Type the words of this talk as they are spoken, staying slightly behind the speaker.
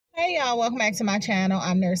Hey y'all, welcome back to my channel.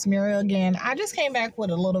 I'm Nurse Muriel again. I just came back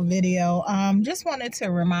with a little video. Just wanted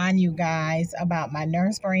to remind you guys about my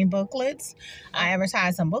NurseBrain booklets. I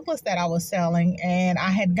advertised some booklets that I was selling, and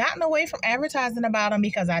I had gotten away from advertising about them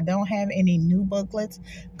because I don't have any new booklets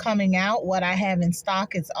coming out. What I have in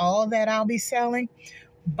stock is all that I'll be selling.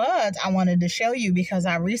 But I wanted to show you because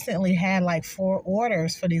I recently had like 4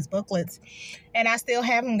 orders for these booklets, and I still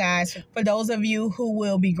have them, guys. For those of you who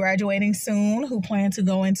will be graduating soon, who plan to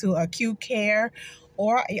go into acute care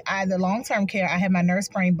or either long-term care, I have my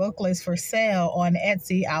NurseBrain booklets for sale on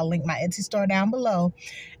Etsy. I'll link my Etsy store down below.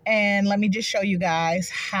 And let me just show you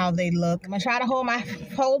guys how they look. I'm gonna try to hold my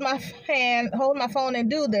phone and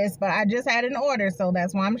do this, but I just had an order, so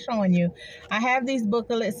that's why I'm showing you. I have these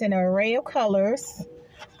booklets in an array of colors.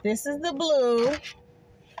 This is the blue,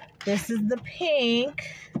 this is the pink,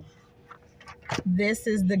 this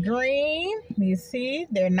is the green. You see,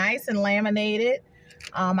 they're nice and laminated.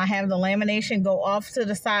 I have the lamination go off to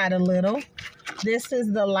the side a little. This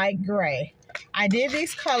is the light gray. I did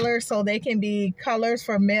these colors so they can be colors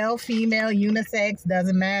for male, female, unisex,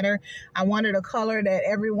 doesn't matter. I wanted a color that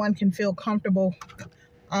everyone can feel comfortable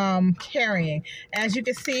carrying. As you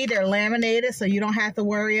can see, they're laminated, so you don't have to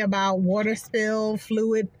worry about water spill,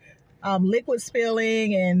 fluid, liquid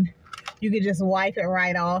spilling, and you can just wipe it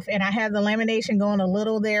right off. And I have the lamination going a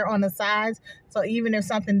little there on the sides, so even if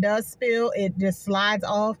something does spill, it just slides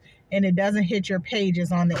off and it doesn't hit your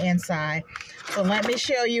pages on the inside. So let me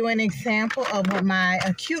show you an example of my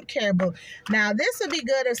acute care book. Now, this would be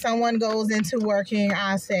good if someone goes into working,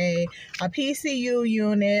 I say, a PCU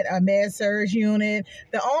unit, a med-surg unit.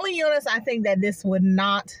 The only units I think that this would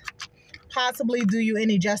not possibly do you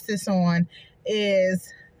any justice on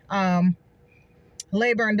is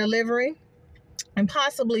labor and delivery, and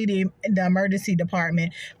possibly the emergency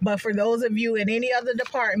department. But for those of you in any other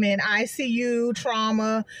department, ICU,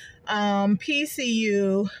 trauma,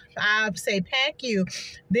 PCU, I say PACU,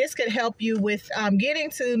 this could help you with getting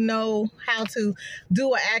to know how to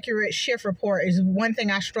do an accurate shift report. Is one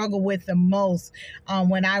thing I struggle with the most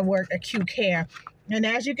when I work acute care. And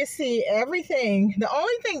as you can see, everything, the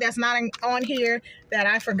only thing that's not on here that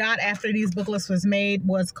I forgot after these booklets was made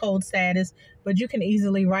was code status, but you can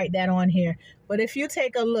easily write that on here. But if you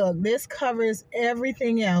take a look, this covers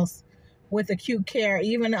everything else with acute care,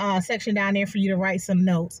 even a section down there for you to write some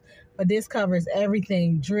notes. But this covers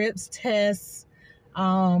everything: drips, tests,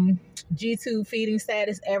 G-tube feeding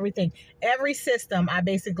status, everything. Every system I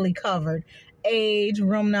basically covered. Age,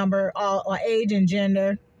 room number, or age and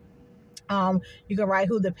gender. You can write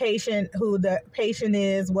who the patient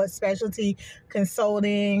is, what specialty,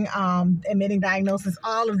 consulting, admitting diagnosis.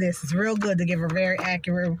 All of this is real good to give a very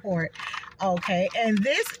accurate report. Okay, and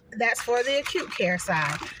that's for the acute care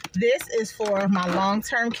side. This is for my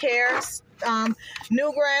long-term care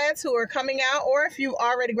new grads who are coming out, or if you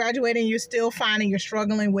already graduated and you're still finding you're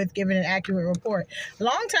struggling with giving an accurate report.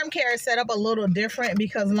 Long-term care is set up a little different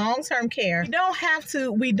because long-term care,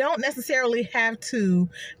 we don't necessarily have to,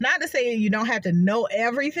 not to say you don't have to know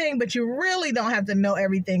everything, but you really don't have to know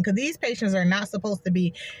everything, because these patients are not supposed to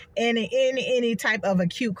be in any type of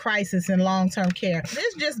acute crisis in long-term care.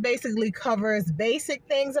 This just basically covers basic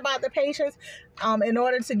things about the patients in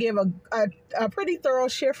order to give a pretty thorough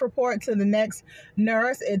shift report to the next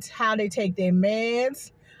nurse. It's how they take their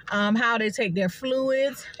meds, how they take their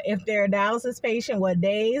fluids, if they're a dialysis patient, what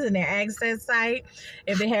days, and their access site,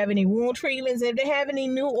 if they have any wound treatments, if they have any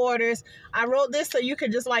new orders. I wrote this so you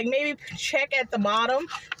could just like maybe check at the bottom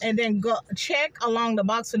and then go check along the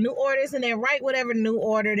box for new orders, and then write whatever new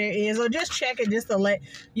order there is, or just check it just to let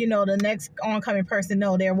you know the next oncoming person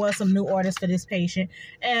know there was some new orders for this patient.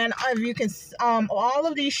 And if you can, all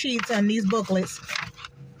of these sheets and these booklets,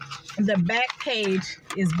 the back page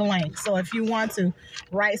is blank, so if you want to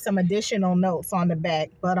write some additional notes on the back.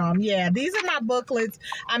 But yeah, these are my booklets.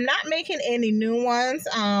 I'm not making any new ones.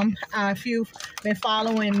 If you've been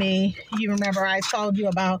following me, you remember I told you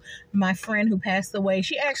about my friend who passed away.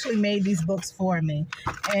 She actually made these books for me,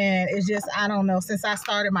 and it's just, I don't know, since I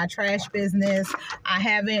started my trash business, I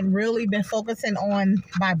haven't really been focusing on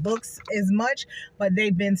my books as much, but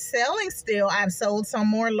they've been selling still. I've sold some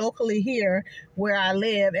more locally here where I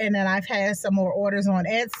live, and then I've had some more orders on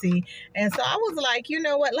Etsy. And so I was like, you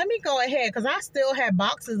know what, let me go ahead, because I still have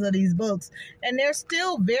boxes of these books, and they're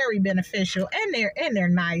still very beneficial, and they're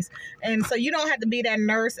nice. And so you don't have to be that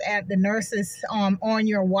nurse at the nurses on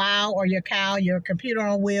your WOW or your COW, your computer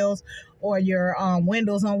on wheels, or your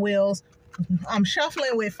Windows on wheels. I'm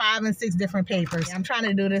shuffling with 5 and 6 different papers. I'm trying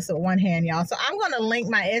to do this with one hand, y'all. So I'm going to link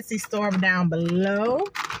my Etsy store down below.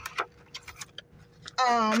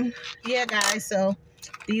 Yeah, guys, so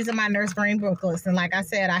These are my NurseBrain booklets, and like I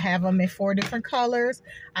said, I have them in 4 different colors.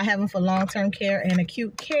 I have them for long-term care and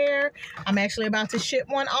acute care. I'm actually about to ship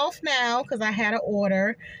one off now because I had an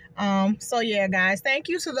order. So yeah, guys, thank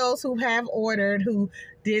you to those who have ordered, who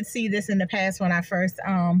did see this in the past when I first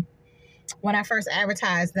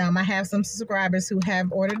advertised them. I have some subscribers who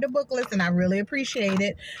have ordered the booklets, and I really appreciate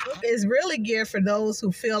it. It's really geared for those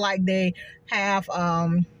who feel like they have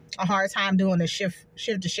a hard time doing the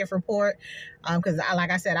shift-to-shift report, because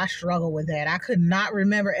like I said, I struggle with that. I could not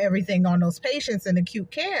remember everything on those patients in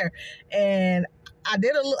acute care, and I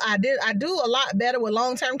do a lot better with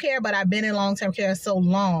long-term care, but I've been in long-term care so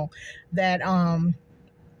long that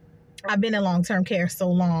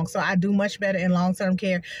so I do much better in long-term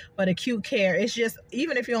care. But acute care, it's just,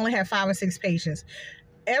 even if you only have 5 or 6 patients,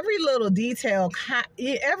 every little detail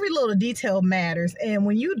matters. And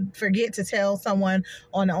when you forget to tell someone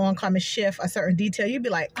on the oncoming shift a certain detail, you'd be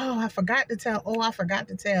like, oh, I forgot to tell.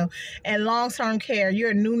 And long-term care,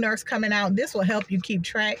 you're a new nurse coming out, this will help you keep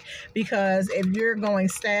track, because if you're going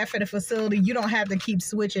staff at a facility, you don't have to keep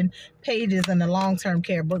switching pages in the long-term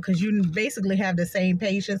care book, because you basically have the same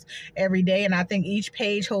patients every day. And I think each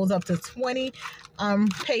page holds up to 20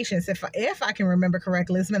 patients, if I can remember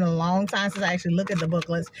correctly. It's been a long time since I actually looked at the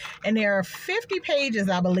booklets, and there are 50 pages,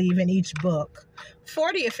 I believe, in each book.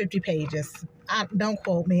 40 or 50 pages. Don't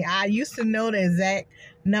quote me. I used to know the exact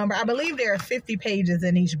number. I believe there are 50 pages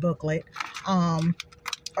in each booklet,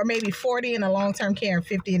 or maybe 40 in the long-term care and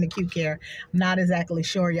 50 in acute care. I'm not exactly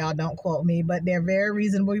sure, y'all. Don't quote me, but they're very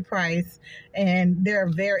reasonably priced, and they're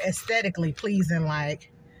very aesthetically pleasing.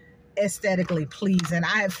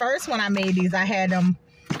 At first, when I made these, I had them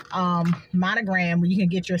monogram, where you can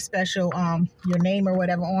get your special your name or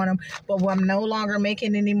whatever on them, but I'm no longer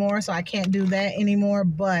making anymore, so I can't do that anymore.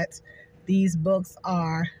 But these books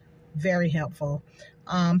are very helpful.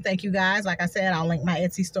 Thank you, guys. Like I said, I'll link my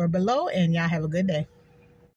Etsy store below, and y'all have a good day.